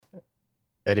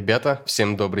Ребята,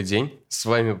 всем добрый день. С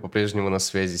вами по-прежнему на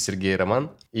связи Сергей и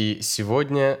Роман. И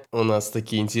сегодня у нас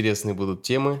такие интересные будут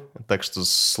темы, так что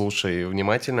слушай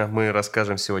внимательно. Мы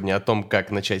расскажем сегодня о том, как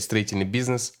начать строительный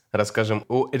бизнес, расскажем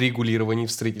о регулировании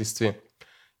в строительстве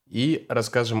и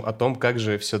расскажем о том, как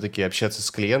же все-таки общаться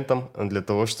с клиентом для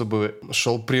того, чтобы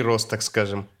шел прирост, так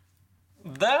скажем.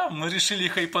 Да, мы решили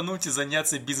хайпануть и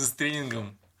заняться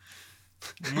бизнес-тренингом.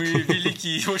 Мы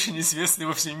великие и очень известные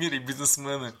во всем мире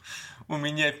бизнесмены. У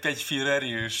меня 5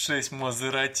 Феррари, 6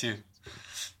 Мазерати.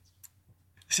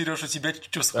 Сереж, у тебя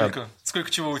сколько? Сколько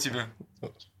чего у тебя?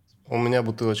 У меня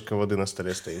бутылочка воды на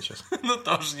столе стоит сейчас. Ну,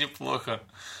 тоже неплохо.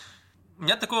 У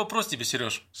меня такой вопрос тебе,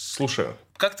 Сереж. Слушаю.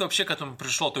 Как ты вообще к этому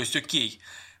пришел? То есть, окей,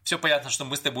 все понятно, что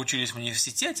мы с тобой учились в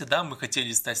университете, да, мы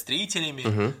хотели стать строителями.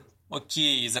 Угу.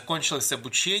 Окей, закончилось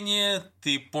обучение,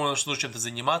 ты понял, что нужно чем-то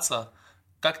заниматься.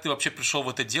 Как ты вообще пришел в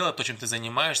это дело, то, чем ты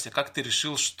занимаешься? Как ты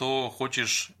решил, что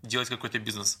хочешь делать какой-то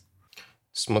бизнес?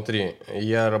 Смотри,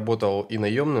 я работал и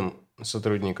наемным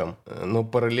сотрудником, но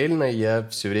параллельно я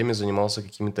все время занимался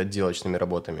какими-то отделочными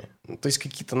работами. То есть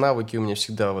какие-то навыки у меня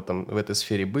всегда в этой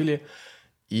сфере были,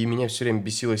 и меня все время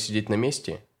бесило сидеть на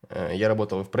месте. Я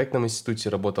работал и в проектном институте,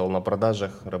 работал на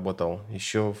продажах, работал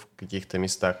еще в каких-то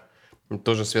местах,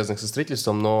 тоже связанных со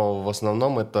строительством, но в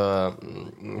основном это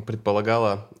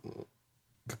предполагало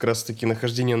как раз-таки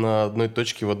нахождение на одной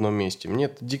точке в одном месте. Мне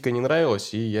это дико не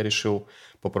нравилось, и я решил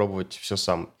попробовать все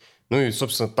сам. Ну и,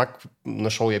 собственно, так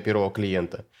нашел я первого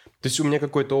клиента. То есть у меня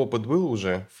какой-то опыт был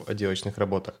уже в отделочных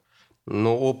работах,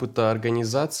 но опыта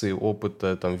организации,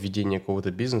 опыта там ведения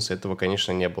какого-то бизнеса, этого,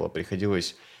 конечно, не было.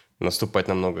 Приходилось наступать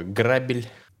на много грабель.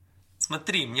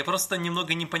 Смотри, мне просто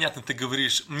немного непонятно, ты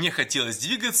говоришь, мне хотелось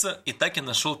двигаться, и так я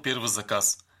нашел первый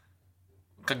заказ.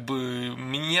 Как бы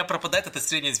мне пропадает это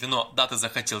среднее звено. Да, ты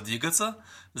захотел двигаться,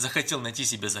 захотел найти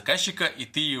себе заказчика, и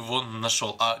ты его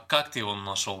нашел. А как ты его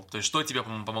нашел? То есть, что тебе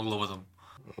помогло в этом?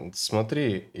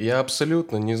 Смотри, я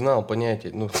абсолютно не знал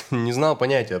понятия, не знал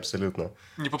понятия абсолютно,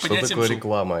 Не по что понятиям такое жил.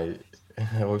 реклама.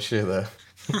 Вообще, да.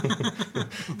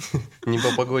 Не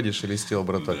по погоде шелестел,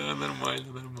 браток. Да,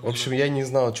 нормально, нормально. В общем, я не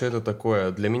знал, что это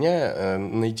такое. Для меня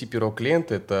найти первого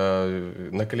клиента – это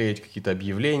наклеить какие-то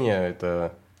объявления,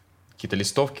 это какие-то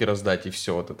листовки раздать, и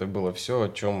все. Вот это было все, о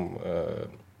чем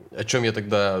я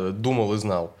тогда думал и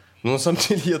знал. Но на самом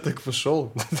деле я так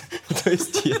пошел. То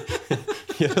есть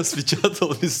я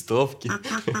распечатал листовки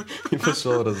и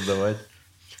пошел раздавать.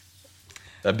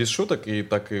 А без шуток, и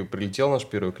так и прилетел наш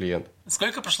первый клиент.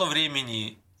 Сколько прошло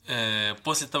времени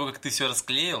после того, как ты все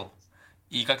расклеил,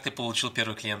 и как ты получил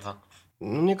первого клиента?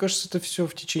 Ну, мне кажется, это все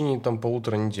в течение там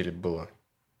 1,5 недели было.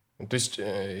 То есть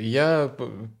я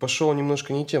пошел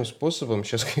немножко не тем способом.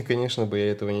 Сейчас, конечно, бы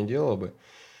я этого не делал бы.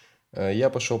 Я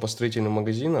пошел по строительным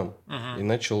магазинам и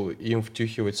начал им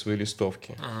втюхивать свои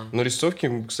листовки. Но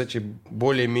листовки, кстати,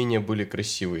 более-менее были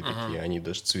красивые такие. Они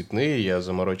даже цветные. Я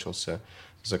заморочился,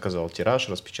 заказал тираж,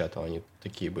 распечатал. Они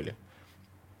такие были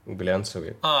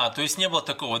глянцевые. То есть не было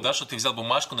такого, да, что ты взял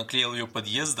бумажку, наклеил ее у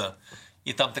подъезда,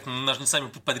 и там так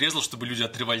ножницами подрезал, чтобы люди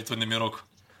отрывали твой номерок.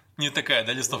 Не такая,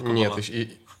 да, листовка Нет, была?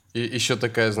 и еще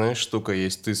такая, знаешь, штука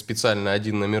есть. Ты специально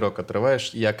один номерок отрываешь,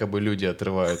 якобы люди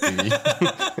отрывают.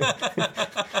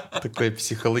 Такой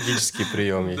психологический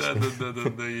прием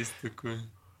есть. Да, есть такое.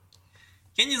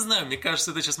 Я не знаю, мне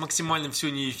кажется, это сейчас максимально все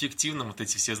неэффективно. Вот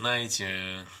эти все,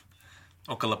 знаете,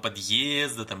 около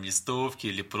подъезда, там листовки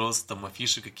или просто там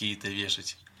афиши какие-то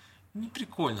вешать. Не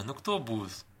прикольно, но кто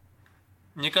будет?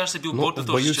 Мне кажется, билборды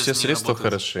тоже боюсь, сейчас все не средства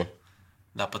работают. хороши.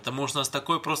 Да, потому что у нас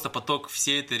такой просто поток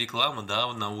всей этой рекламы,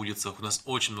 да, на улицах. У нас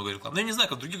очень много рекламы. Ну, я не знаю,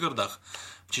 как в других городах.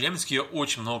 В Челябинске ее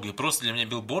очень много. И просто для меня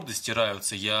билборды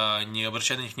стираются. Я не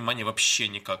обращаю на них внимания вообще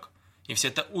никак. И вся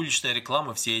эта уличная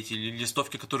реклама, все эти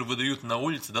листовки, которые выдают на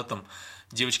улице, да, там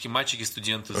девочки, мальчики,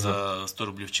 студенты за 100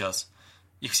 рублей в час.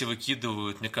 Их все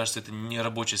выкидывают. Мне кажется, это не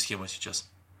рабочая схема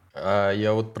сейчас. А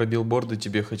я вот про билборды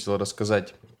тебе хотел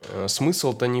рассказать.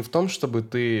 Смысл-то не в том, чтобы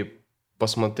ты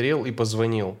посмотрел и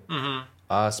позвонил.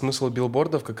 А смысл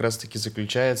билбордов как раз-таки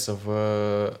заключается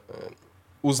в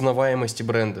узнаваемости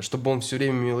бренда. Чтобы он все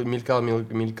время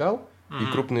мелькал, и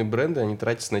крупные бренды, они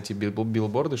тратятся на эти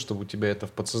билборды, чтобы у тебя это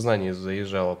в подсознание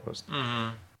заезжало просто.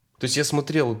 То есть я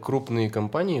смотрел крупные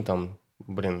компании, там,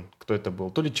 кто это был?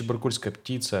 То ли Чебаркульская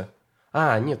птица.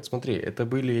 Нет, смотри, это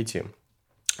были эти...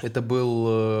 Это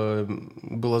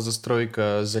была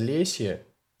застройка Залесья,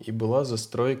 и была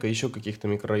застройка еще каких-то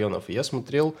микрорайонов. И я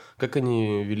смотрел, как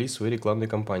они вели свои рекламные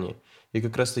кампании. И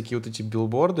как раз-таки вот эти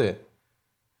билборды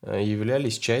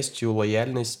являлись частью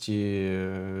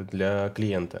лояльности для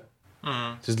клиента.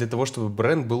 То есть для того, чтобы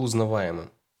бренд был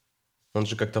узнаваемым. Он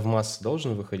же как-то в массы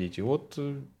должен выходить. И вот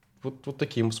Вот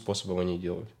таким способом они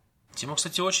делают. Тема,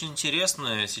 кстати, очень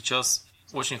интересная. Сейчас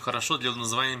очень хорошо для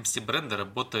узнаваемости бренда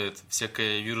работает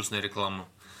всякая вирусная реклама.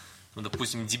 Ну,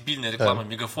 допустим, дебильная реклама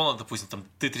мегафона, допустим, там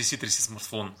ты тряси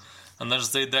смартфон. Она же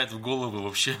заедает в голову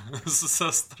вообще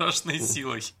со страшной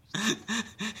силой.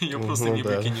 Ее просто не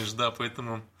выкинешь, да,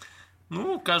 поэтому...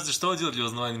 Ну, каждый что делает для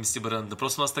узнаваемости бренда.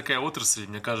 Просто у нас такая отрасль,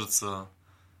 мне кажется,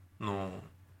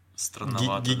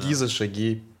 странновато. Гиги за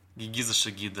шаги. Гиги за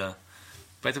шаги, да.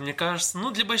 Поэтому, мне кажется,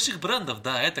 для больших брендов,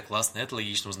 да, это классно, это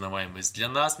логично узнаваемость. Для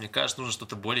нас, мне кажется, нужно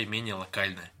что-то более-менее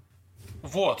локальное.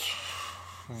 Вот.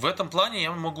 В этом плане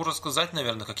я могу рассказать,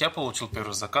 наверное, как я получил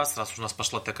первый заказ, раз уж у нас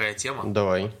пошла такая тема.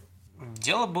 Давай.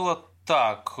 Дело было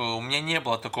так, у меня не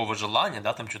было такого желания,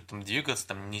 да, там что-то там двигаться,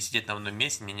 там не сидеть на одном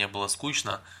месте, мне не было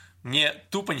скучно. Мне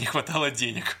тупо не хватало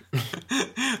денег.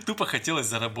 Тупо хотелось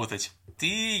заработать. И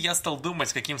я стал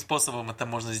думать, каким способом это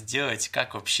можно сделать,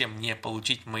 как вообще мне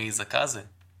получить мои заказы.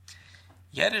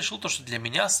 Я решил то, что для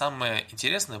меня самое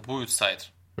интересное будет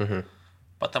сайт.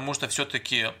 Потому что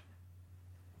все-таки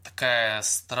такая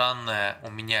странная у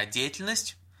меня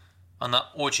деятельность.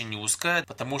 Она очень узкая,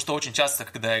 потому что очень часто,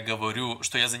 когда я говорю,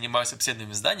 что я занимаюсь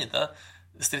обследованием зданий, да,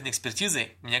 строительной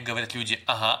экспертизой, мне говорят люди: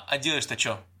 ага, а делаешь-то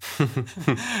что?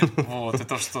 Вот, и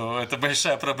то, что это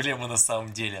большая проблема на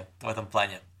самом деле в этом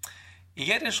плане. И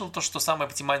я решил то, что самое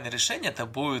оптимальное решение это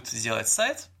будет сделать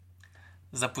сайт,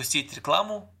 запустить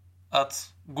рекламу от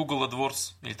Google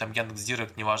AdWords или там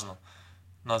Яндекс.Директ, неважно,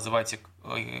 называйте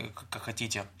как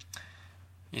хотите.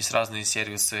 Есть разные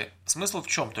сервисы. Смысл в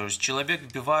чем? То есть человек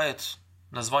вбивает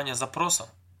название запроса,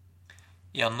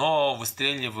 и оно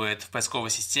выстреливает в поисковой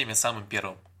системе самым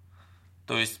первым.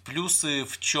 То есть плюсы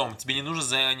в чем? Тебе не нужно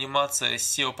заниматься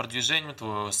SEO-продвижением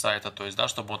твоего сайта, то есть, да,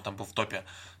 чтобы он там был в топе.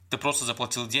 Ты просто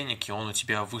заплатил денег, и он у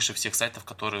тебя выше всех сайтов,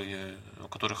 у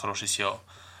которых хороший SEO.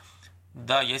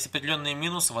 Да, есть определенные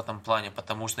минусы в этом плане,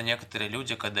 потому что некоторые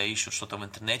люди, когда ищут что-то в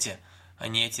интернете,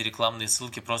 они эти рекламные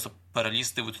ссылки просто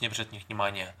пролистывают и не обращают на них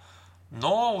внимания.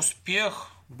 Но успех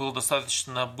был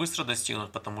достаточно быстро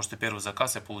достигнут, потому что первый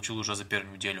заказ я получил уже за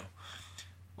первую неделю.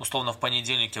 Условно, в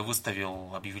понедельник я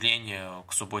выставил объявление,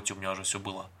 к субботе у меня уже все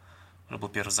было. Уже был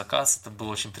первый заказ, это был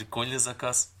очень прикольный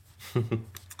заказ.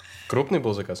 Крупный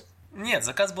был заказ? Нет,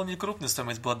 заказ был не крупный,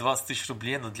 стоимость была 20 тысяч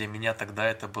рублей, но для меня тогда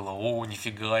это было: о,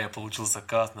 нифига, я получил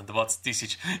заказ на 20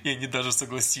 тысяч, и они даже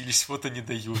согласились, вот они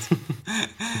дают.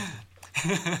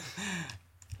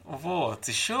 Вот,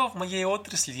 еще в моей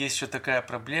отрасли есть еще такая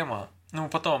проблема, мы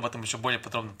потом об этом еще более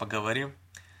подробно поговорим.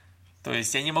 То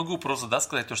есть я не могу просто, да,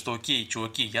 сказать то, что окей,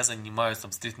 чуваки, я занимаюсь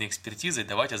там строительной экспертизой,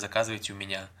 давайте заказывайте у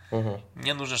меня.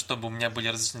 Мне нужно, чтобы у меня были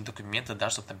различные документы, да,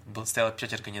 чтобы там стояла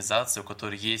печать организации, у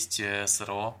которой есть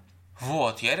СРО.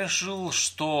 Вот, я решил,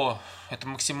 что это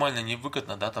максимально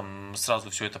невыгодно, да, там сразу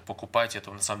все это покупать,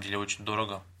 это на самом деле очень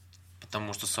дорого.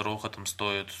 Потому что сороха там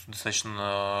стоит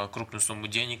достаточно крупную сумму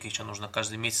денег, еще нужно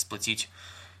каждый месяц платить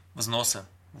взносы.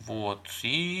 Вот.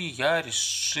 И я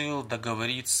решил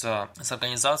договориться с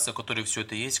организацией, у которой все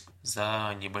это есть,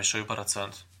 за небольшой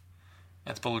процент.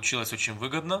 Это получилось очень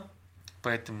выгодно,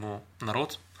 поэтому,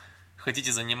 народ,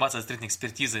 хотите заниматься строительной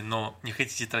экспертизой, но не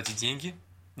хотите тратить деньги,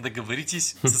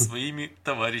 договоритесь со своими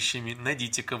товарищами,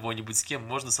 найдите кого-нибудь, с кем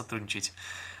можно сотрудничать.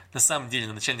 На самом деле,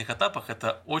 на начальных этапах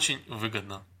это очень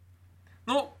выгодно.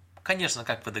 Конечно,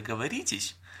 как вы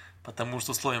договоритесь, потому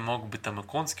что условия могут быть там и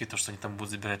конские, то, что они там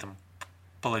будут забирать там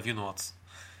половину от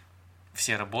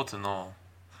всей работы, но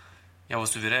я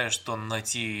вас уверяю, что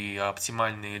найти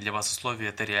оптимальные для вас условия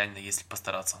это реально, если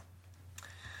постараться.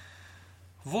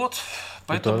 Вот,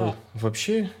 поэтому... Да,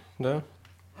 вообще, да.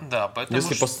 Да, поэтому...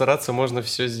 Если постараться, можно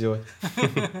все сделать.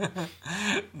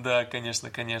 Да,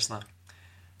 конечно.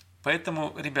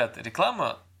 Поэтому, ребят,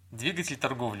 реклама – двигатель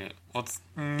торговли. Вот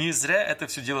не зря это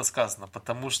все дело сказано,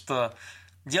 потому что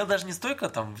дело даже не столько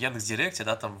там в Яндекс.Директе,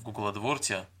 да, там в Google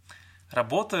AdWords.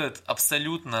 Работает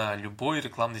абсолютно любой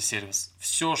рекламный сервис.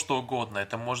 Все, что угодно.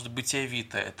 Это может быть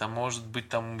Авито, это может быть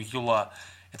там Юла,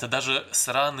 это даже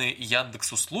сраные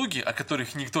Яндекс.Услуги, о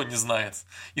которых никто не знает.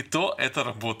 И то это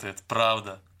работает,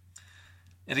 правда.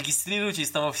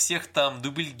 Регистрируйтесь там во всех там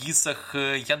Дубльгисах,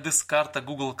 Яндекс.Картах,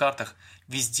 Google.Картах.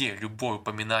 Везде любое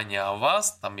упоминание о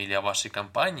вас там, или о вашей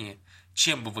компании,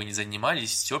 чем бы вы ни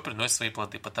занимались, все приносит свои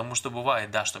плоды. Потому что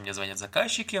бывает, да, что мне звонят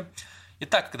заказчики. И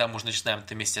так, когда мы уже начинаем в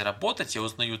этом месте работать, я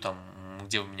узнаю там,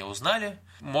 где вы меня узнали.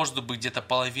 Может быть, где-то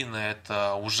половина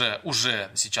это уже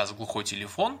сейчас глухой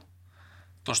телефон.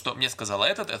 То, что мне сказал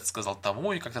этот сказал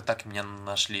тому, и как-то так меня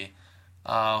нашли.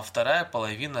 А вторая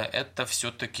половина это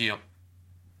все-таки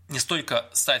не столько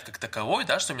сайт как таковой,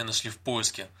 да, что меня нашли в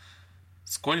поиске,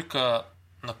 сколько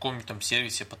на каком-нибудь там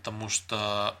сервисе, потому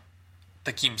что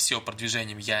таким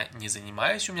SEO-продвижением я не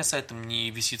занимаюсь, у меня сайт там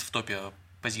не висит в топе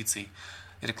позиций.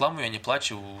 Рекламу я не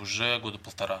плачу уже года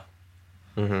 1.5.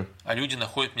 А люди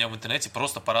находят меня в интернете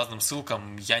просто по разным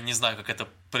ссылкам. Я не знаю, как это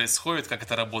происходит, как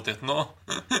это работает, но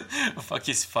факт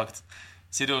есть факт.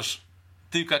 Сереж,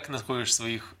 ты как находишь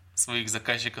своих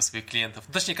заказчиков, своих клиентов?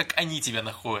 Точнее, как они тебя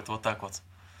находят, вот так вот.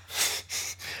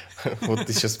 Вот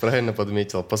ты сейчас правильно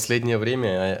подметил. Последнее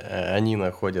время они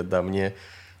находят, да, мне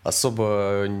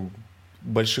особо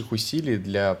больших усилий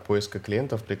для поиска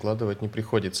клиентов прикладывать не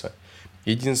приходится.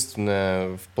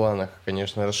 Единственное, в планах,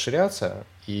 конечно, расширяться,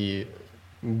 и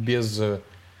без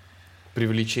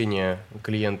привлечения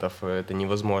клиентов это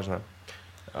невозможно.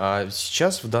 А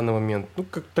сейчас, в данный момент,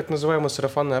 как так называемое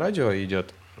сарафанное радио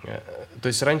идет. То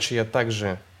есть раньше я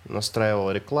также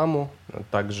настраивал рекламу,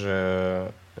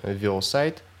 также вел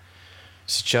сайт.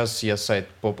 Сейчас я сайт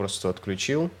попросту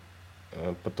отключил,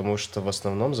 потому что в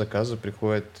основном заказы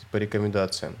приходят по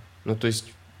рекомендациям. То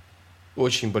есть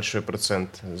очень большой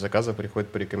процент заказов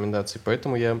приходит по рекомендации,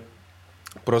 поэтому я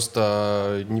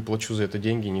просто не плачу за это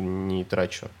деньги, не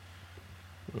трачу.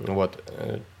 Вот.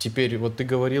 Теперь вот ты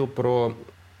говорил про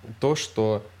то,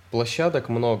 что площадок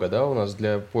много, да, у нас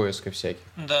для поиска всяких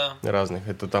разных.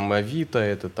 Это там Авито,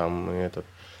 это там этот.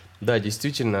 Да,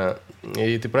 действительно.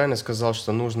 И ты правильно сказал,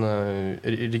 что нужно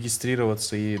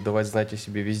регистрироваться и давать знать о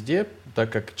себе везде,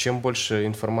 так как чем больше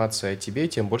информации о тебе,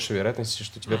 тем больше вероятности,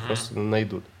 что тебя просто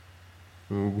найдут.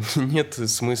 Нет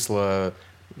смысла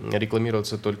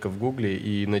рекламироваться только в Гугле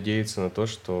и надеяться на то,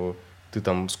 что ты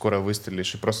там скоро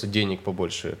выстрелишь и просто денег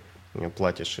побольше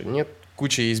платишь. Нет,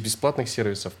 куча есть бесплатных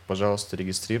сервисов, пожалуйста,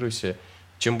 регистрируйся.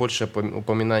 Чем больше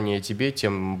упоминаний о тебе,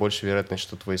 тем больше вероятность,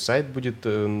 что твой сайт будет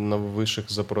на высших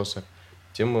запросах,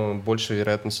 тем больше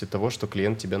вероятности того, что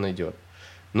клиент тебя найдет.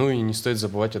 И не стоит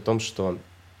забывать о том, что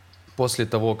после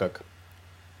того, как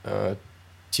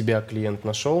тебя клиент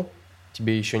нашел,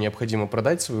 тебе еще необходимо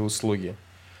продать свои услуги.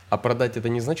 А продать это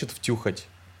не значит втюхать,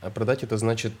 а продать это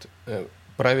значит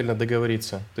правильно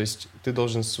договориться. То есть ты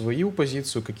должен свою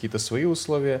позицию, какие-то свои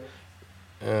условия,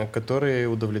 которые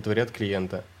удовлетворят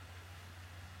клиента.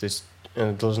 То есть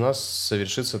должна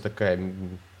совершиться такая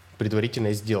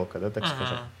предварительная сделка, да, так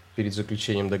скажем, перед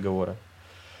заключением договора.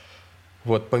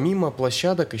 Вот, помимо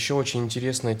площадок, еще очень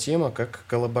интересная тема, как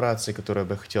коллаборации, которую я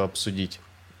бы хотел обсудить.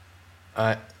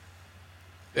 А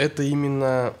это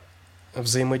именно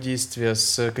взаимодействие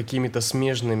с какими-то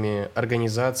смежными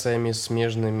организациями,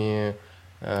 смежными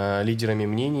лидерами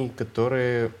мнений,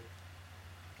 которые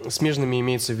смежными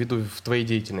имеется в виду в твоей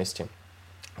деятельности.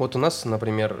 Вот у нас,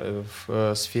 например,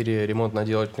 в сфере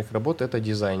ремонтно-отделочных работ это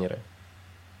дизайнеры.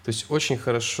 То есть очень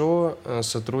хорошо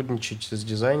сотрудничать с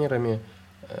дизайнерами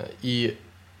и,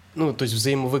 то есть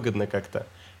взаимовыгодно как-то.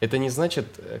 Это не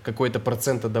значит какой-то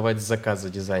процент отдавать заказа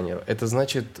дизайнеру. Это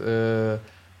значит,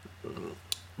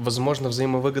 возможно,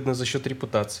 взаимовыгодно за счет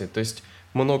репутации. То есть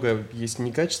много есть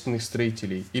некачественных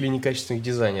строителей или некачественных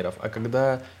дизайнеров, а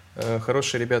когда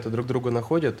хорошие ребята друг друга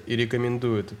находят и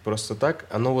рекомендуют просто так,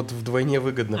 оно вот вдвойне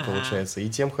выгодно получается. И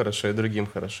тем хорошо, и другим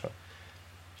хорошо.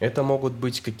 Это могут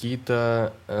быть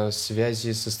какие-то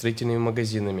связи со строительными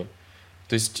магазинами.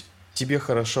 То есть тебе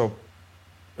хорошо,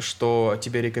 что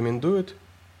тебя рекомендуют,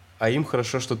 а им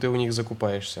хорошо, что ты у них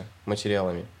закупаешься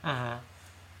материалами.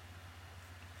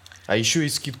 А еще и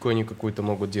скидку они какую-то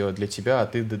могут делать для тебя, а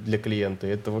ты для клиента.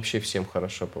 Это вообще всем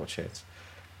хорошо получается.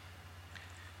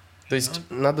 То есть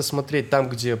надо смотреть там,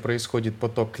 где происходит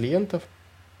поток клиентов.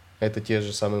 Это те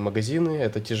же самые магазины,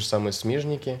 это те же самые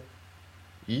смежники.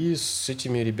 И с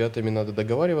этими ребятами надо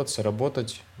договариваться,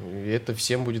 работать, и это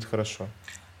всем будет хорошо.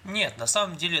 Нет, на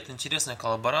самом деле это интересная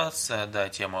коллаборация, да,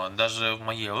 тема. Даже в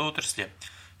моей отрасли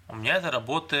у меня это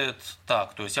работает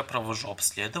так. То есть я провожу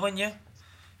обследование.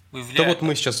 Да вот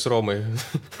мы сейчас с Ромой.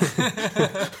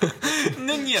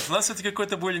 Нет, у нас все-таки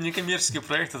какой-то более некоммерческий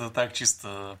проект, это так,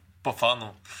 чисто по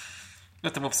фану.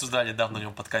 Это мы обсуждали давно в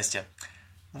нем подкасте.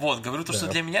 Вот, говорю то, что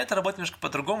для меня это работает немножко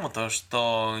по-другому, то,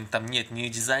 что там нет ни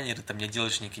дизайнеры, там ни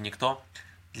отделочники, никто.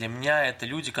 Для меня это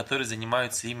люди, которые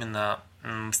занимаются именно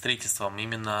строительством,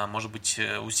 именно, может быть,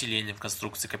 усилением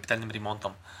конструкции, капитальным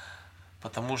ремонтом.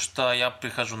 Потому что я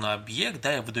прихожу на объект,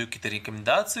 да, я выдаю какие-то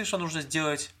рекомендации, что нужно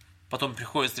сделать. Потом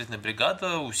приходит строительная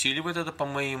бригада, усиливает это по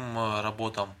моим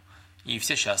работам, и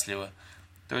все счастливы.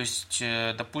 То есть,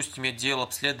 допустим, я делал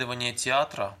обследование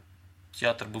театра,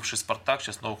 театр бывший «Спартак»,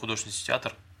 сейчас новый художественный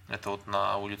театр, это вот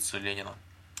на улице Ленина.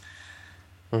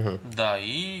 Да,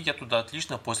 и я туда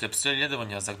отлично после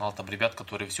обследования загнал там ребят,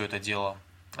 которые все это дело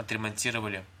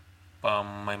отремонтировали по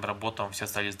моим работам, все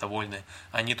остались довольны.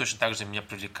 Они точно так же меня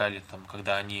привлекали, там,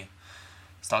 когда они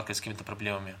сталкивались с какими-то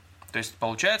проблемами. То есть,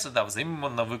 получается, да,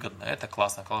 взаимно выгодно. Это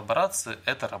классно. Коллаборация,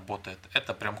 это работает.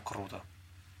 Это прям круто.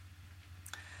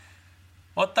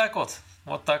 Вот так вот.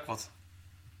 Вот так вот.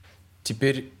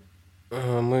 Теперь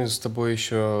мы с тобой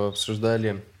еще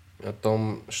обсуждали о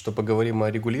том, что поговорим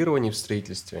о регулировании в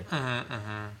строительстве.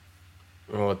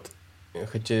 Вот.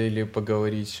 Хотели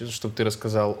поговорить, чтобы ты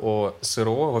рассказал о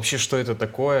СРО. Вообще, что это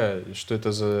такое? Что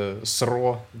это за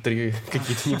СРО? 3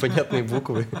 какие-то непонятные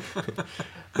буквы.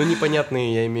 Ну,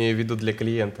 непонятные я имею в виду для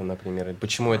клиента, например.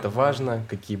 Почему это важно?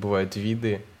 Какие бывают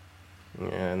виды?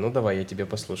 Ну, давай, я тебя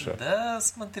послушаю. Да,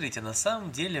 смотрите, на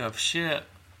самом деле вообще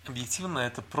объективно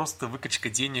это просто выкачка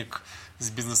денег с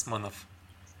бизнесменов.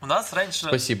 У нас раньше...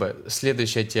 Спасибо.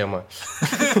 Следующая тема.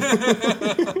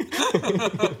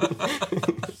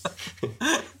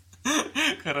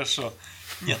 Хорошо.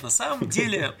 Нет, на самом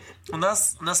деле у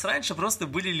нас раньше просто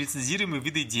были лицензируемые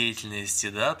виды деятельности,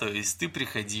 да, то есть ты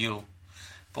приходил,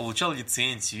 получал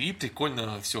лицензию, и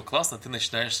прикольно, все классно, ты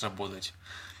начинаешь работать.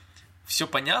 Все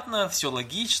понятно, все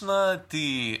логично,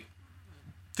 ты,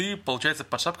 получается,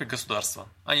 под шапкой государства.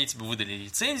 Они тебе выдали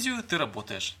лицензию, ты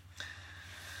работаешь.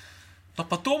 Но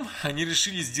потом они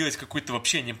решили сделать какую-то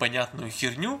вообще непонятную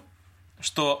херню,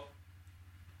 что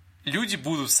люди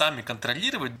будут сами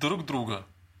контролировать друг друга.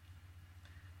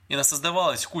 И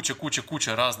создавалась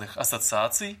куча разных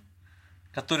ассоциаций,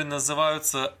 которые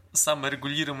называются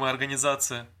саморегулируемая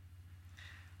организация.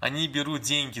 Они берут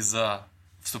деньги за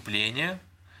вступление,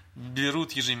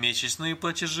 берут ежемесячные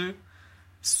платежи,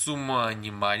 сумма не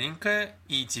маленькая,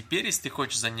 и теперь, если ты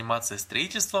хочешь заниматься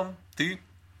строительством, ты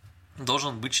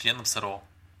должен быть членом СРО.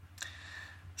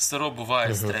 СРО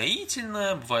бывает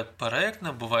строительное, бывает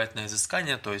проектное, бывает на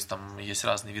изыскание, то есть там есть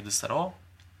разные виды СРО.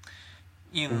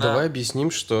 Давай объясним,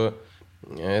 что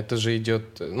это же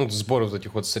идет, ну, сбор вот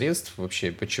этих вот средств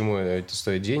вообще, почему это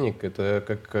стоит денег, это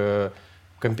как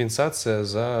компенсация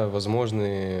за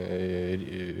возможные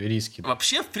риски.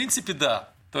 Вообще, в принципе,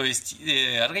 да. То есть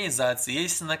организации,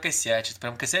 если накосячит,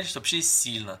 прям косячит вообще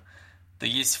сильно, то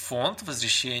есть фонд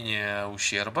возмещения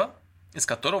ущерба, из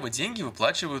которого деньги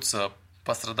выплачиваются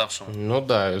пострадавшему. Ну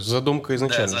да, задумка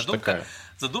изначально же такая.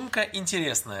 Задумка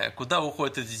интересная. Куда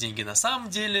уходят эти деньги на самом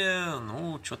деле?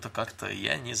 Ну, что-то как-то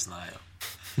я не знаю.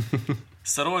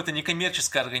 СРО это не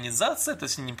коммерческая организация, то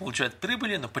есть они не получают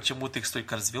прибыли, но почему-то их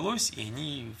столько развелось, и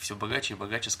они все богаче и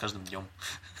богаче с каждым днем.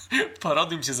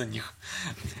 Порадуемся за них.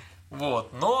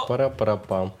 Вот, но...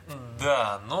 Пара-пара-пам.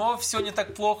 Да, но все не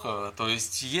так плохо. То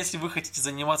есть, если вы хотите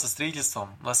заниматься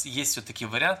строительством, у вас есть все-таки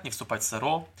вариант не вступать в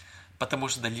СРО, потому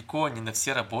что далеко не на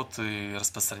все работы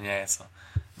распространяется.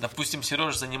 Допустим,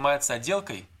 Сережа занимается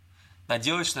отделкой, на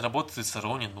отделочной работы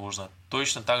СРО не нужно.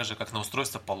 Точно так же, как на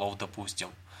устройство полов, допустим.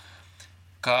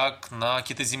 Как на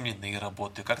какие-то земляные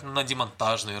работы, как на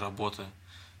демонтажные работы.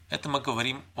 Это мы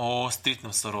говорим о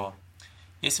строительном СРО.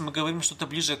 Если мы говорим что-то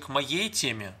ближе к моей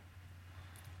теме,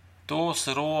 то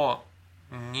СРО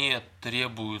не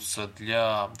требуется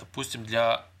для, допустим,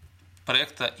 для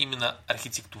проекта именно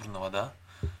архитектурного, да?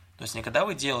 То есть не когда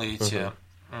вы делаете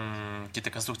какие-то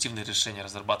конструктивные решения,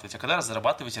 разрабатываете, а когда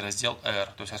разрабатываете раздел R,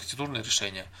 то есть архитектурные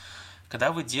решения.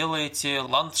 Когда вы делаете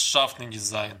ландшафтный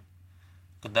дизайн,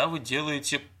 когда вы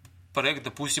делаете проект,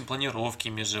 допустим, планировки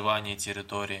межевания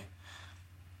территории.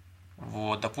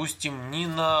 Вот, допустим, ни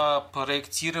на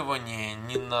проектирование,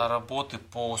 ни на работы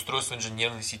по устройству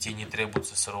инженерных сетей не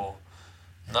требуется СРО.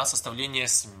 На составление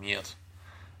смет.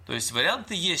 То есть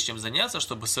варианты есть, чем заняться,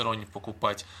 чтобы СРО не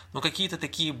покупать. Но какие-то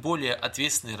такие более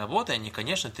ответственные работы, они,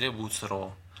 конечно, требуют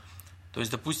СРО. То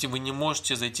есть, допустим, вы не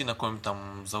можете зайти на какой-нибудь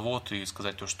там завод и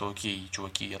сказать то, что окей,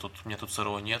 чуваки, у меня тут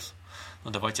СРО нет,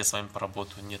 ну давайте я с вами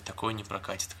поработаю. Нет, такое не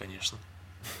прокатит, конечно.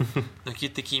 Но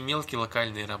какие-то такие мелкие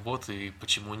локальные работы,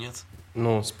 почему нет?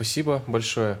 Ну, спасибо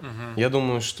большое. Я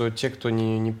думаю, что те, кто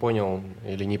не понял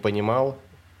или не понимал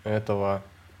этого,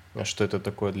 что это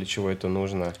такое, для чего это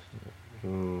нужно,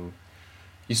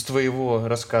 из твоего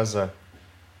рассказа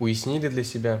уяснили для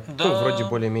себя. Да. Ну, вроде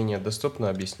более-менее доступно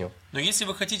объяснил. Но если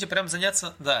вы хотите прям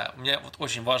заняться... Да, у меня вот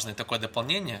очень важное такое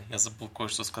дополнение, я забыл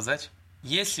кое-что сказать.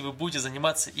 Если вы будете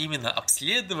заниматься именно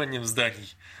обследованием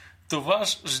зданий, то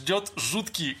вас ждет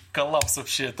жуткий коллапс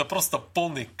вообще. Это просто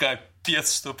полный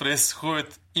капец, что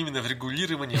происходит именно в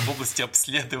регулировании в области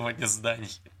обследования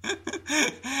зданий.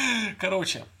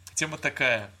 Короче, тема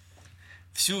такая.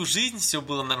 Всю жизнь все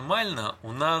было нормально.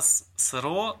 У нас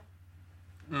СРО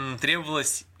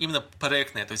требовалось именно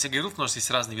проектное. То есть я говорил, потому что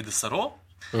есть разные виды СРО,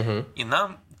 и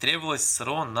нам требовалось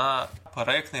СРО на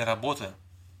проектные работы.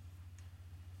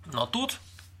 Но тут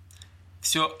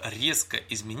все резко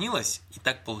изменилось, и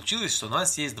так получилось, что у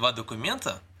нас есть два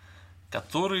документа,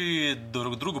 которые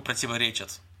друг другу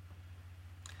противоречат.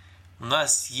 У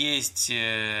нас есть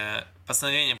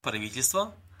постановление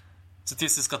правительства, в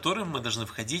соответствии с которым мы должны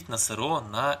входить на СРО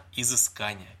на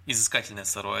изыскание. Изыскательное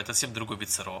СРО – это совсем другой вид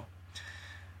СРО.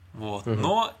 Вот.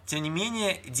 Но, тем не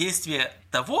менее, действие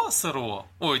того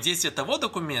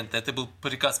документа, это был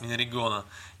приказ Минрегиона,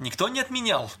 никто не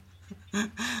отменял.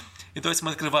 И то есть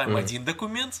мы открываем один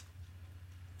документ,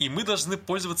 и мы должны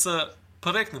пользоваться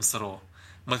проектным СРО.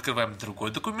 Мы открываем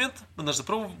другой документ, мы должны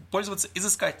пользоваться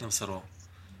изыскательным СРО.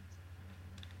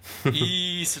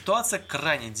 И ситуация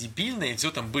крайне дебильная, и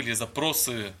все, там были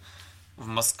запросы в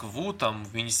Москву, там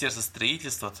в Министерство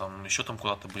строительства, там еще там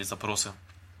куда-то были запросы.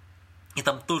 И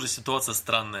там тоже ситуация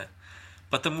странная,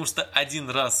 потому что один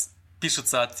раз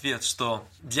пишется ответ, что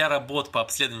для работ по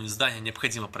обследованию здания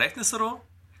необходимо проектное СРО,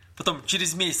 потом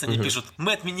через месяц они пишут: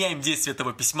 мы отменяем действие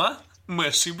этого письма, мы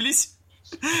ошиблись,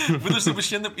 вы должны быть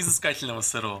членом изыскательного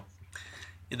СРО.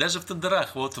 И даже в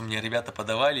тендерах, вот у меня ребята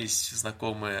подавались,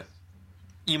 знакомые,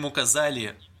 им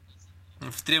указали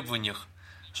в требованиях,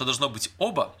 что должно быть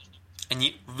оба.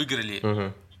 Они выиграли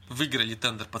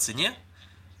тендер по цене,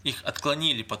 их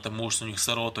отклонили, потому что у них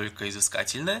СРО только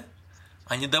изыскательное.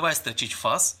 Они давай строчить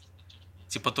ФАС,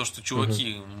 типа то, что,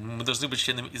 чуваки, мы должны быть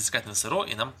членами изыскательного СРО,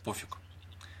 и нам пофиг.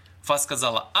 ФАС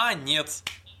сказала: нет,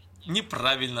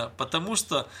 неправильно, потому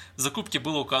что в закупке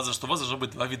было указано, что у вас должно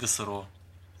быть 2 вида СРО.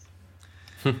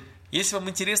 Если вам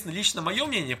интересно лично мое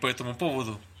мнение по этому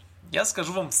поводу, я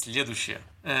скажу вам следующее.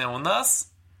 У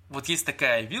нас вот есть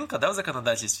такая вилка, в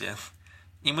законодательстве,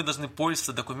 и мы должны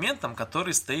пользоваться документом,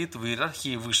 который стоит в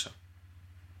иерархии выше.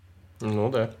 Ну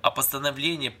да. А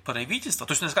постановление правительства,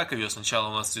 то есть у нас как ее? Сначала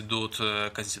у нас идут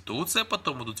Конституция,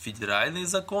 потом идут федеральные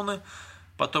законы,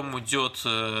 потом идет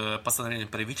постановление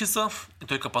правительства, и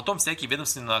только потом всякие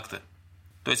ведомственные акты.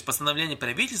 То есть постановление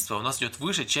правительства у нас идет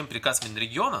выше, чем приказ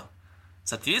Минрегиона.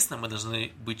 Соответственно, мы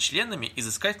должны быть членами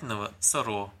изыскательного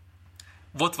СРО.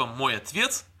 Вот вам мой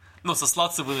ответ, но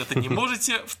сослаться вы на это не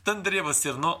можете, в тендере вас все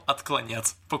равно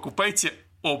отклонят. Покупайте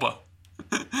оба.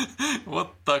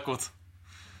 Вот так вот.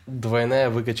 Двойная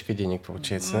выкачка денег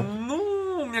получается.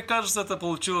 Ну, мне кажется, это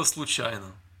получилось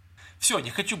случайно. Все,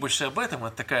 не хочу больше об этом,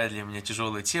 это такая для меня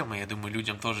тяжелая тема, я думаю,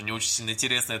 людям тоже не очень сильно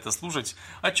интересно это слушать.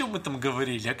 О чем мы там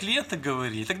говорили? О клиентах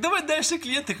говорили. Так давай дальше о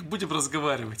клиентах будем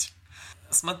разговаривать.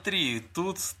 Смотри,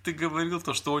 тут ты говорил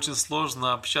то, что очень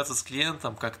сложно общаться с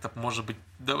клиентом, как-то, может быть,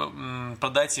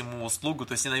 продать ему услугу,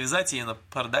 то есть не навязать ей, но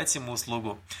продать ему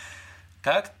услугу.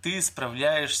 Как ты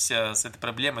справляешься с этой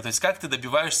проблемой? То есть как ты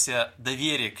добиваешься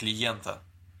доверия клиента?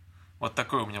 Вот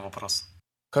такой у меня вопрос.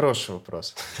 Хороший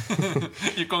вопрос.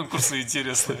 И конкурсы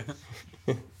интересные.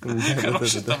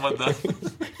 Хороший тамада.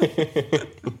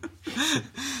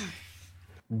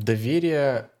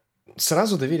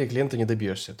 Сразу доверия клиента не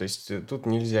добьешься. То есть тут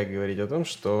нельзя говорить о том,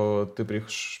 что ты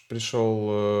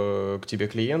пришел к тебе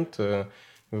клиент,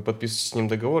 вы подписываете с ним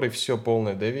договор, и все,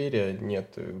 полное доверие.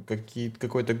 Нет,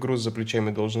 какой-то груз за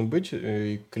плечами должен быть,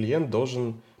 и клиент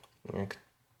должен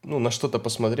на что-то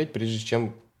посмотреть, прежде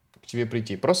чем к тебе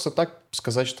прийти. Просто так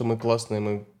сказать, что мы классные,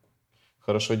 мы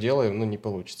хорошо делаем, не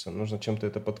получится. Нужно чем-то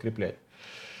это подкреплять.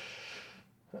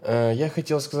 Я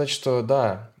хотел сказать, что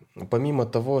да, помимо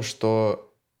того, что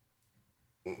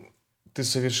ты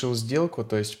совершил сделку,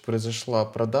 то есть произошла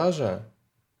продажа,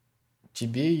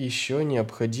 тебе еще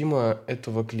необходимо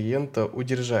этого клиента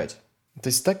удержать. То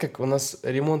есть так как у нас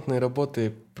ремонтные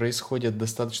работы происходят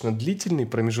достаточно длительный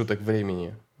промежуток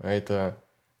времени, а это,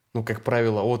 как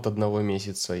правило, от 1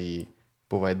 месяца и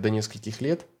бывает до нескольких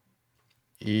лет,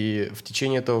 и в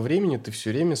течение этого времени ты все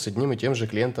время с одним и тем же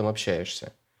клиентом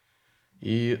общаешься.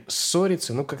 И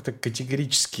ссориться, как-то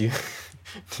категорически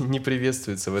не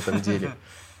приветствуется в этом деле.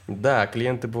 Да,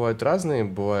 клиенты бывают разные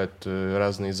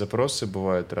запросы,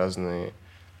 бывают разные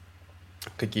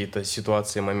какие-то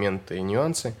ситуации, моменты и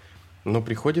нюансы, но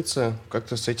приходится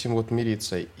как-то с этим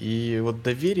мириться. И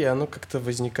доверие, оно как-то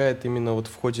возникает именно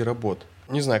в ходе работ.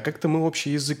 Не знаю, как-то мы общий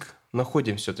язык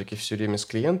находим все-таки все время с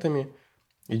клиентами,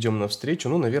 идем навстречу,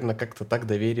 наверное, как-то так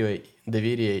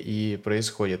доверие и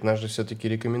происходит. Нас же все-таки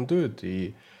рекомендуют,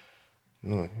 и,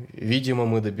 видимо,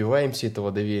 мы добиваемся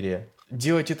этого доверия.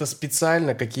 Делать это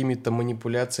специально какими-то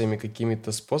манипуляциями,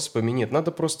 какими-то способами нет.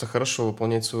 Надо просто хорошо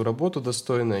выполнять свою работу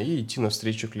достойно и идти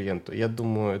навстречу клиенту. Я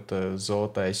думаю, это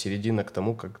золотая середина к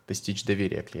тому, как достичь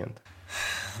доверия клиента.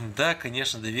 Да,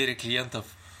 конечно, доверие клиентов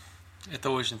 – это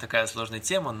очень такая сложная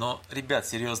тема, но, ребят,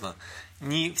 серьезно,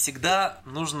 не всегда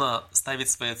нужно ставить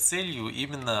своей целью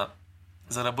именно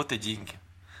заработать деньги.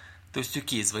 То есть,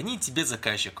 окей, звонит тебе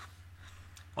заказчик,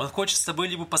 он хочет с тобой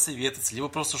либо посоветоваться, либо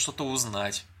просто что-то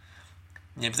узнать.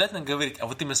 Не обязательно говорить: а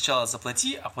вот ты мне сначала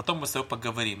заплати, а потом мы с тобой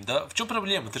поговорим. Да? В чем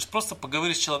проблема? Ты же просто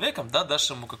поговоришь с человеком, да, дашь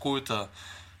ему какую-то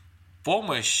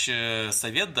помощь,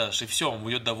 совет дашь, и все, он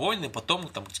будет довольный, потом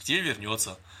там, к тебе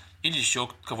вернется. Или еще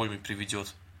кого-нибудь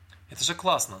приведет. Это же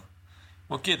классно.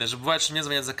 Окей, даже бывает, что мне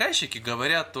звонят заказчики,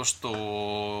 говорят то,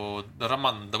 что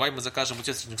Роман, давай мы закажем у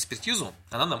тебя экспертизу,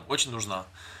 она нам очень нужна.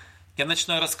 Я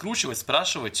начинаю раскручивать,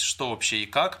 спрашивать, что вообще и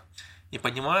как, и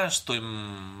понимаю, что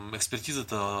им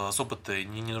экспертиза-то особо-то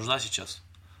не нужна сейчас.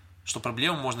 Что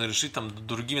проблему можно решить там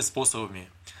другими способами.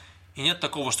 И нет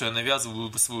такого, что я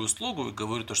навязываю свою услугу и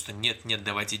говорю то, что нет,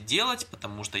 давайте делать,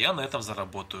 потому что я на этом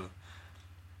заработаю.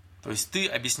 То есть ты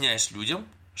объясняешь людям,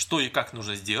 что и как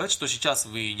нужно сделать, что сейчас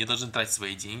вы не должны тратить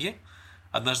свои деньги,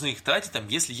 а должны их тратить там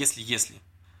если.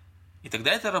 И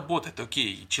тогда это работает,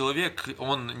 окей. Человек,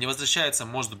 он не возвращается,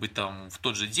 может быть, там в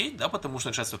тот же день, да, потому что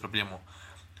решает свою проблему.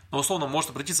 Но условно может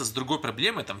обратиться с другой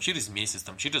проблемой там через месяц,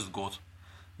 там через год.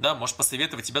 Да, может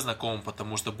посоветовать тебя знакомым,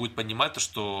 потому что будет понимать то,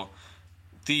 что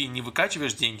ты не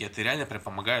выкачиваешь деньги, а ты реально прям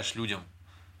помогаешь людям.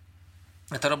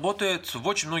 Это работает в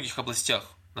очень многих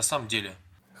областях, на самом деле.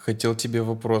 Хотел тебе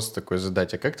вопрос такой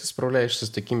задать. А как ты справляешься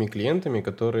с такими клиентами,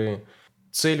 которые...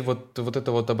 Цель вот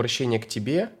это вот обращения к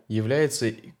тебе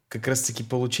является как раз-таки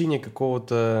получение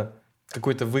какой-то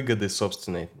выгоды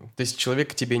собственной. То есть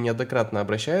человек к тебе неоднократно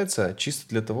обращается чисто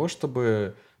для того,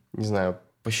 чтобы, не знаю,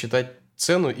 посчитать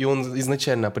цену, и он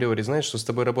изначально априори знает, что с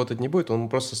тобой работать не будет, он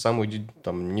просто самую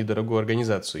там недорогую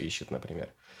организацию ищет, например.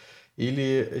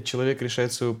 Или человек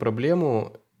решает свою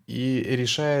проблему и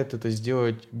решает это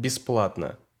сделать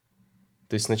бесплатно.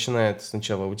 То есть начинает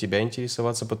сначала у тебя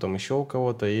интересоваться, потом еще у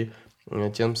кого-то, и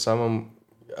тем самым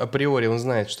априори он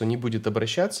знает, что не будет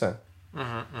обращаться,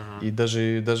 и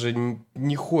даже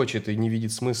не хочет и не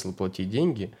видит смысла платить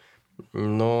деньги,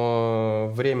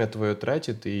 но время твое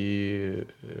тратит, и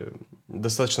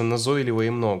достаточно назойливо и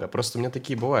много. Просто у меня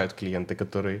такие бывают клиенты,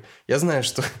 которые... Я знаю,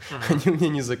 что они мне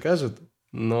не закажут,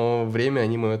 но время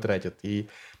они мое тратят. И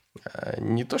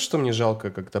не то, что мне жалко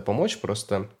как-то помочь,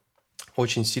 просто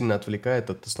очень сильно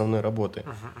отвлекает от основной работы.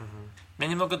 У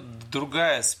меня немного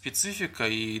другая специфика,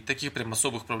 и таких прям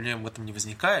особых проблем в этом не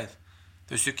возникает.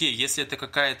 То есть, окей, если это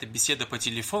какая-то беседа по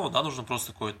телефону, да, нужно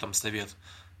просто какой-то там совет,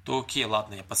 то окей,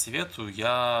 ладно, я посоветую,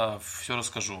 я все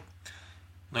расскажу.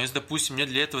 Но если, допустим, мне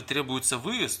для этого требуется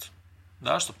выезд,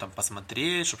 да, чтобы там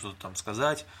посмотреть, чтобы что-то там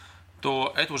сказать,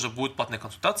 то это уже будет платная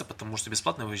консультация, потому что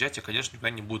бесплатно выезжать я, конечно, никуда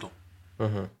не буду.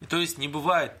 И то есть не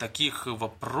бывает таких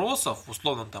вопросов,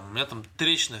 условно, там, у меня там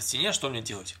трещина в стене, что мне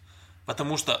делать?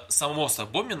 Потому что, само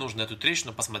собой, мне нужно эту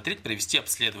трещину посмотреть, провести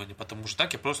обследование, потому что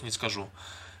так я просто не скажу.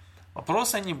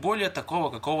 Вопросы, они более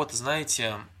такого какого-то,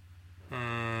 знаете,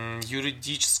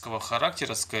 юридического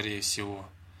характера, скорее всего.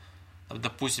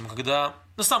 Допустим, когда...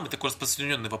 Ну, самый такой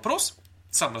распространенный вопрос,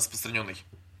 самый распространенный.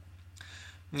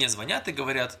 Мне звонят и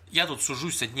говорят, я тут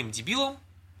сужусь с одним дебилом,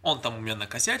 он там у меня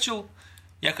накосячил,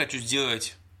 я хочу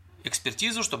сделать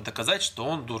экспертизу, чтобы доказать, что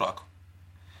он дурак.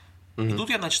 И тут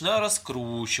я начинаю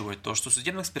раскручивать то, что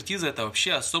судебная экспертиза – это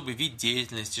вообще особый вид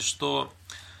деятельности, что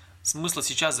смысла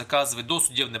сейчас заказывать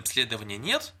досудебное обследование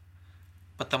нет,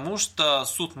 потому что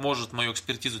суд может мою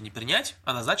экспертизу не принять,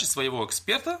 а назначить своего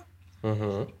эксперта,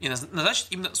 и назначить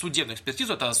именно судебную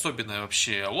экспертизу. Это особенная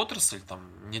вообще отрасль, там,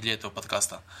 не для этого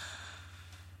подкаста.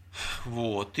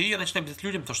 Вот. И я начинаю объяснять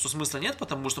людям, что смысла нет,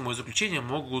 потому что мое заключение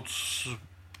могут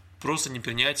просто не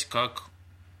принять как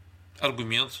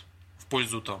аргумент в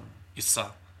пользу там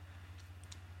истца.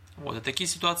 Вот. И такие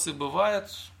ситуации бывают.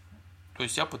 То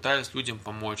есть я пытаюсь людям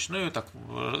помочь. Ну и так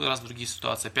раз в другие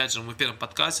ситуации. Опять же, мы в первом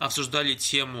подкасте обсуждали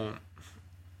тему,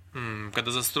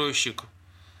 когда застройщик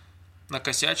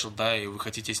накосячил, да, и вы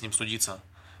хотите с ним судиться.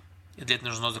 И для этого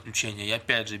нужно заключение. Я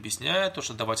опять же объясняю то,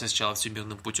 что давайте сначала все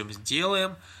мирным путем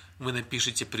сделаем. Вы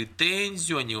напишите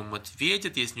претензию, они вам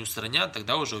ответят. Если не устранят,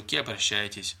 тогда уже окей,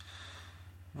 обращайтесь.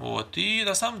 Вот. И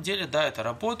на самом деле, да, это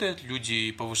работает.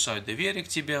 Люди повышают доверие к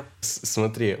тебе.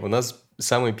 Смотри, у нас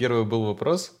самый первый был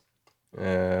вопрос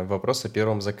о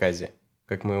первом заказе.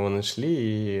 Как мы его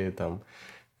нашли и там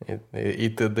и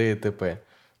т.д. и т.п.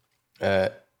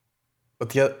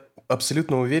 Вот я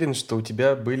абсолютно уверен, что у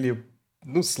тебя были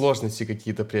сложности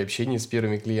какие-то при общении с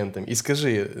первыми клиентами. И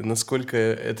скажи, насколько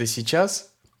это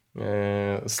сейчас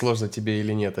сложно тебе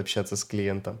или нет общаться с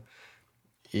клиентом?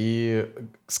 И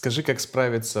скажи, как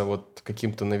справиться вот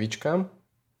каким-то новичкам,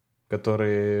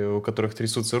 у которых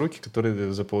трясутся руки,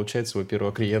 которые заполучают своего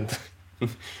первого клиента.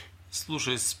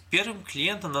 Слушай, с первым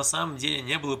клиентом на самом деле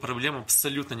не было проблем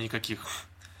абсолютно никаких.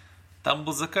 Там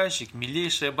был заказчик,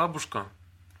 милейшая бабушка.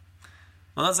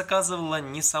 Но она заказывала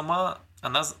не сама,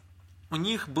 у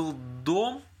них был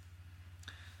дом,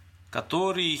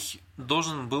 который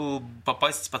должен был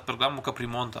попасть под программу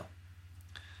капремонта.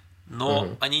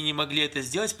 Но они не могли это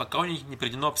сделать, пока у них не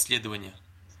проведено обследование.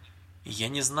 Я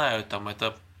не знаю, там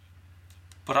это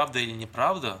правда или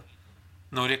неправда,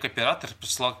 но рекоператор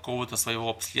прислал какого-то своего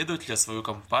обследователя, свою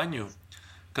компанию,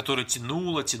 которая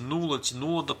тянула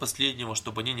до последнего,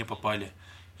 чтобы они не попали.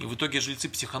 И в итоге жильцы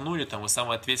психанули, там и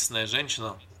самая ответственная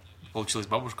женщина, получилась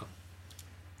бабушка,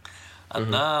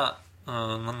 она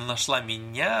нашла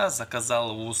меня,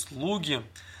 заказала услуги,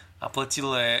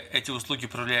 оплатила эти услуги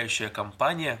управляющая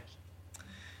компания,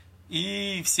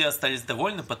 и все остались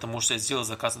довольны, потому что я сделал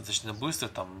заказ достаточно быстро,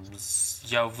 там,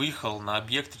 я выехал на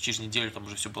объект, и через неделю там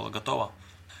уже все было готово.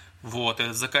 Вот,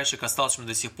 этот заказчик остался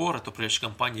до сих пор, это управляющая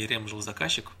компания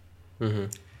заказчик.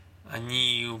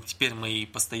 Они теперь мои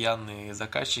постоянные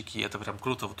заказчики, это прям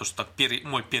круто, вот то, что так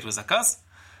мой первый заказ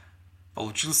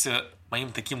получился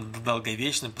моим таким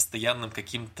долговечным, постоянным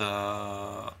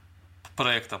каким-то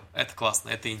проектом. Это классно,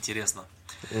 это интересно.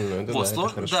 Это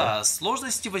Вот, это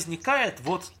сложности возникают,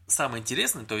 вот самое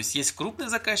интересное, то есть есть крупные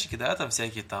заказчики, да, там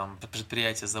всякие там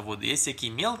предприятия, заводы, есть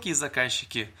всякие мелкие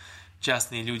заказчики,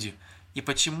 частные люди, и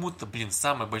почему-то,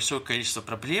 самое большое количество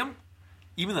проблем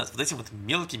именно с вот этими вот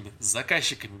мелкими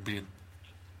заказчиками,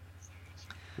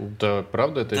 Да,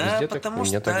 правда, это везде так, потому у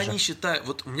меня что так же. они считают,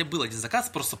 вот у меня был один заказ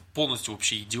просто полностью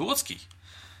вообще идиотский,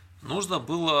 нужно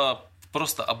было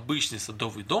просто обычный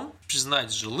садовый дом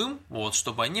признать жилым, вот,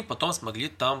 чтобы они потом смогли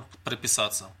там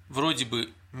прописаться. Вроде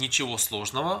бы ничего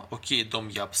сложного, окей, дом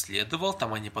я обследовал,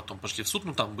 там они потом пошли в суд,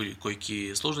 там были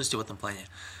кое-какие сложности в этом плане.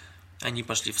 Они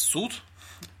пошли в суд,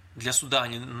 для суда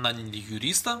они наняли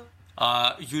юриста,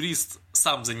 а юрист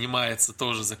сам занимается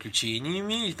тоже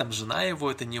заключениями, или там жена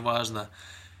его, это не важно.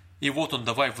 И вот он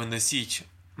давай выносить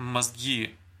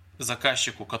мозги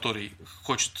заказчику, который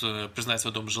хочет признать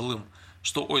свой дом жилым,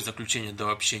 что ой, заключение да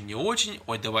вообще не очень,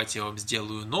 ой, давайте я вам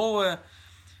сделаю новое.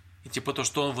 И типа то,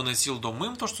 что он выносил дом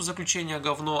им, то, что заключение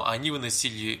говно, а они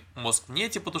выносили мозг мне,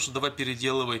 типа то, что давай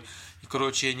переделывай. И,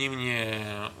 короче, они мне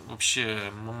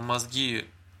вообще мозги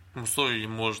мусолили,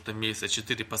 может, месяца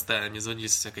 4 постоянно, не звонили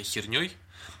со всякой херней.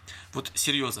 Вот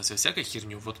серьезно, со всякой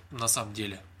херней, вот на самом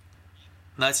деле.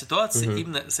 На ситуации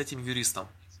именно с этим юристом.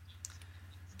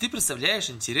 Ты представляешь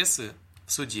интересы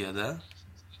в суде, да?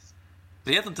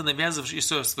 При этом ты навязываешь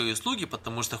еще свои услуги,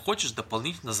 потому что хочешь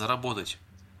дополнительно заработать.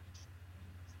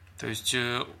 То есть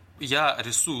я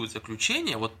рисую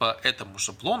заключение вот по этому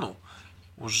шаблону.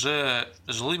 Уже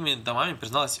жилыми домами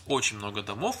призналось очень много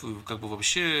домов, и как бы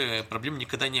вообще проблем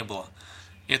никогда не было.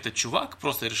 Этот чувак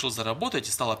просто решил заработать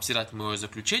и стал обсирать мое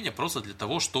заключение просто для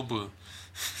того, чтобы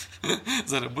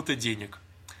заработать денег.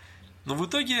 Но в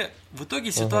итоге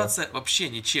ситуация вообще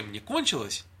ничем не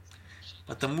кончилась,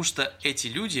 потому что эти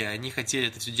люди, они хотели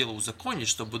это все дело узаконить,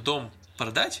 чтобы дом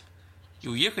продать и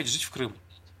уехать жить в Крым.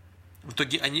 В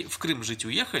итоге они в Крым жить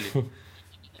уехали.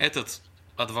 Этот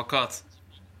адвокат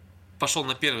пошел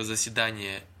на первое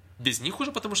заседание без них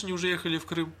уже, потому что они уже ехали в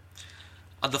Крым.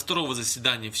 А до второго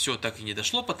заседания все так и не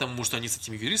дошло, потому что они с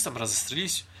этим юристом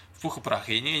разострились в пух и прах.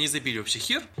 И они забили вообще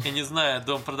хер. Я не знаю,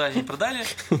 дом продали, не продали.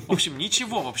 В общем,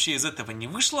 ничего вообще из этого не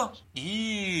вышло.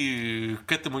 И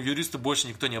к этому юристу больше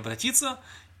никто не обратится.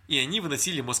 И они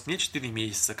выносили мозг мне 4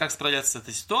 месяца. Как справляться с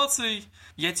этой ситуацией,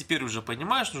 я теперь уже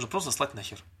понимаю, что нужно просто слать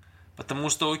нахер. Потому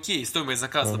что, окей, стоимость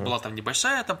заказа была там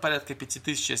небольшая, там порядка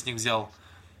 5000 я с них взял.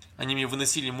 Они мне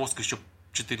выносили мозг еще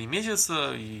 4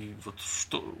 месяца, и вот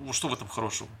что в этом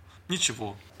хорошего?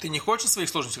 Ничего. Ты не хочешь о своих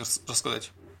сложностях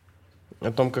рассказать?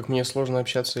 О том, как мне сложно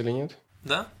общаться или нет?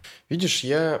 Да? Видишь,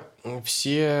 я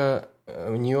все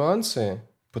нюансы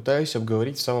пытаюсь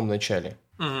обговорить в самом начале.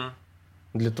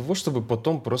 Для того, чтобы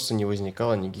потом просто не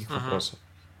возникало никаких вопросов.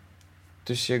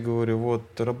 То есть я говорю,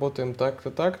 вот, работаем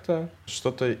так-то, так-то.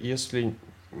 Что-то, если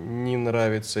не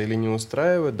нравится или не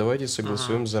устраивает, давайте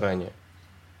согласуем заранее.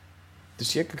 То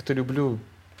есть я как-то люблю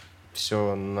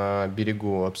все на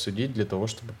берегу обсудить для того,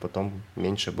 чтобы потом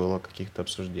меньше было каких-то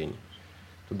обсуждений.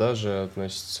 Туда же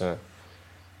относится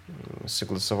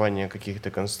согласование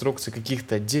каких-то конструкций,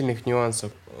 каких-то отдельных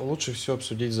нюансов. Лучше все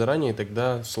обсудить заранее, и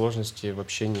тогда сложности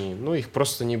вообще не... Ну, их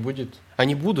просто не будет.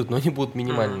 Они будут, но они будут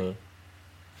минимальные.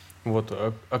 Вот.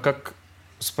 А как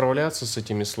справляться с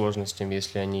этими сложностями,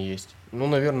 если они есть? Ну,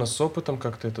 наверное, с опытом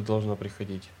как-то это должно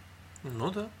приходить. Ну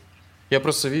да. Я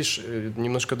просто, видишь,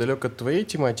 немножко далек от твоей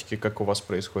тематики, как у вас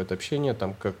происходит общение,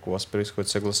 там, как у вас происходит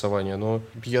согласование, но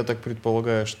я так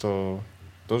предполагаю, что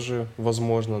тоже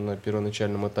возможно на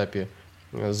первоначальном этапе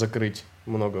закрыть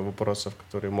много вопросов,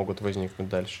 которые могут возникнуть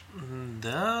дальше.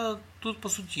 Да, тут, по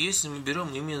сути, если мы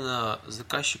берем именно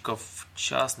заказчиков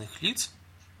частных лиц,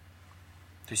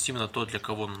 то есть именно то, для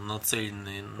кого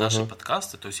нацелены наши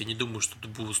подкасты, то есть я не думаю, что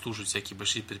тут будут слушать всякие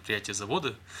большие предприятия,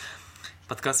 заводы.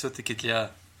 Подкаст все-таки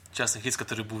для частных лиц,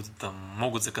 которые будут, там,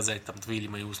 могут заказать там, твои или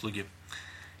мои услуги.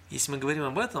 Если мы говорим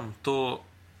об этом, то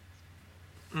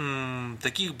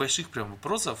таких больших прям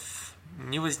вопросов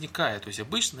не возникает. То есть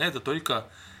обычно это только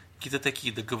какие-то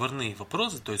такие договорные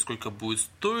вопросы, то есть сколько будет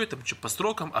стоить, там, что по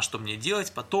срокам, а что мне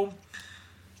делать потом.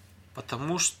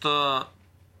 Потому что,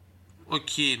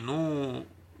 окей, ну,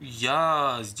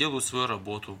 я сделаю свою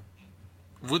работу,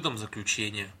 выдам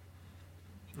заключение,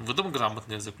 выдам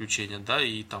грамотное заключение, да,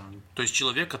 и там, то есть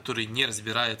человек, который не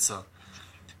разбирается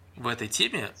в этой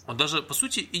теме, он даже, по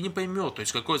сути, и не поймет, то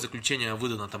есть какое заключение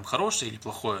выдано, там, хорошее или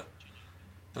плохое.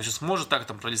 То есть сможет так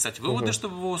там пролистать выводы,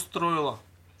 чтобы его устроило,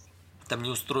 там не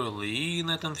устроило, и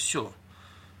на этом все.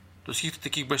 То есть каких-то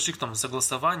таких больших там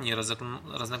согласований,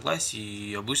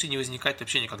 разногласий обычно не возникает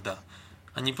вообще никогда.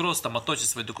 Они просто там относят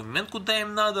свой документ, куда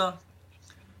им надо.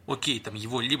 Окей, там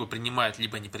его либо принимают,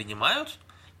 либо не принимают.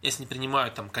 Если не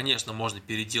принимают, там, конечно, можно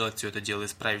переделать все это дело,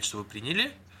 исправить, чтобы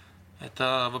приняли.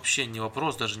 Это вообще не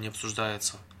вопрос, даже не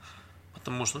обсуждается.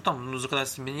 Потому что, ну, там,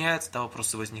 законодательство меняется, да,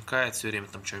 вопросы возникают все время,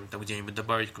 там, что-нибудь там где-нибудь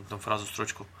добавить, какую-то там фразу,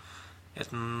 строчку.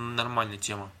 Это нормальная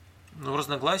тема. Ну,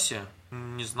 разногласия,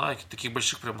 не знаю, таких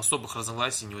больших прям особых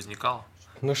разногласий не возникало.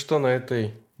 Ну что, на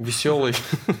этой веселой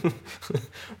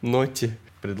ноте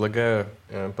предлагаю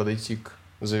подойти к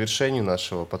завершению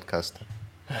нашего подкаста.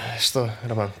 Что,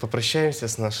 Роман, попрощаемся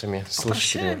с нашими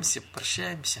слушателями?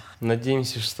 Прощаемся.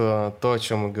 Надеемся, что то, о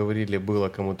чем мы говорили, было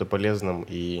кому-то полезным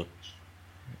и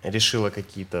решило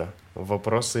какие-то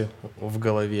вопросы в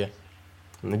голове.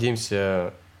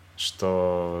 Надеемся,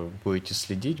 что будете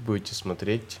следить, будете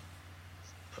смотреть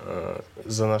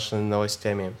за нашими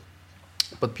новостями.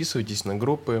 Подписывайтесь на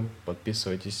группы,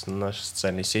 подписывайтесь на наши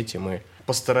социальные сети. Мы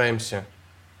постараемся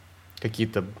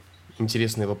какие-то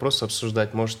интересные вопросы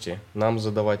обсуждать. Можете нам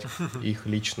задавать их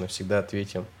лично, всегда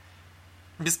ответим.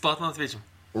 Бесплатно ответим.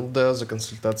 Да, за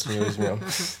консультацию не возьмем.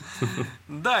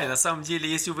 Да, и на самом деле,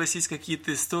 если у вас есть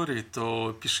какие-то истории,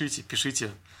 то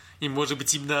пишите. И, может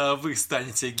быть, именно вы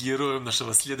станете героем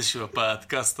нашего следующего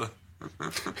подкаста.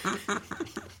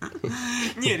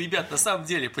 Не, ребят, на самом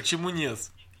деле, почему нет?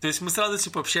 То есть мы с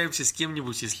радостью пообщаемся с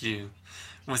кем-нибудь, если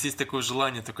у вас есть такое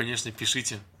желание, то, конечно,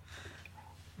 пишите.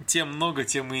 Тем много,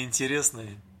 тем и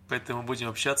интересные, поэтому будем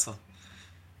общаться.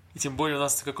 И тем более у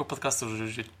нас какой подкаст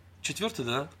уже? 4-й,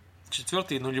 да?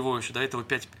 4-й и нулевой еще, до этого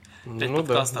 5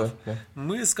 подкастов. Да.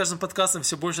 Мы с каждым подкастом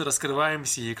все больше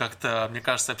раскрываемся, и как-то, мне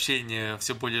кажется, общение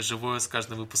все более живое с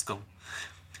каждым выпуском.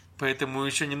 Поэтому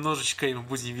еще немножечко мы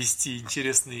будем вести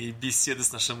интересные беседы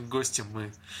с нашим гостем.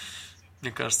 Мы,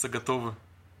 мне кажется, готовы.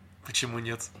 Почему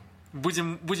нет?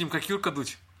 Будем как Юрка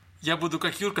дуть. Я буду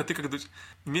как Юрка, ты как дуть.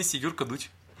 Вместе Юрка дуть.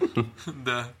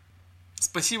 Да.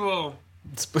 Спасибо вам.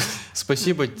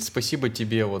 Спасибо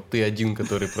тебе, вот ты один,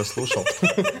 который прослушал.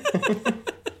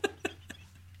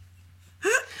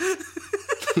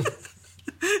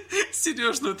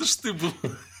 Сереж, ну это ж ты был.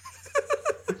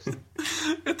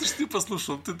 Это ж ты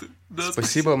послушал. Да,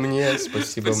 спасибо мне.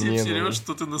 Спасибо, Сереж,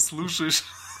 что ты нас слушаешь.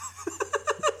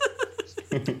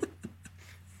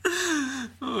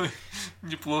 Ой,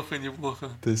 неплохо.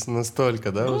 То есть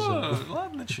настолько, да, ну, уже?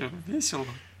 Ладно, что, весело.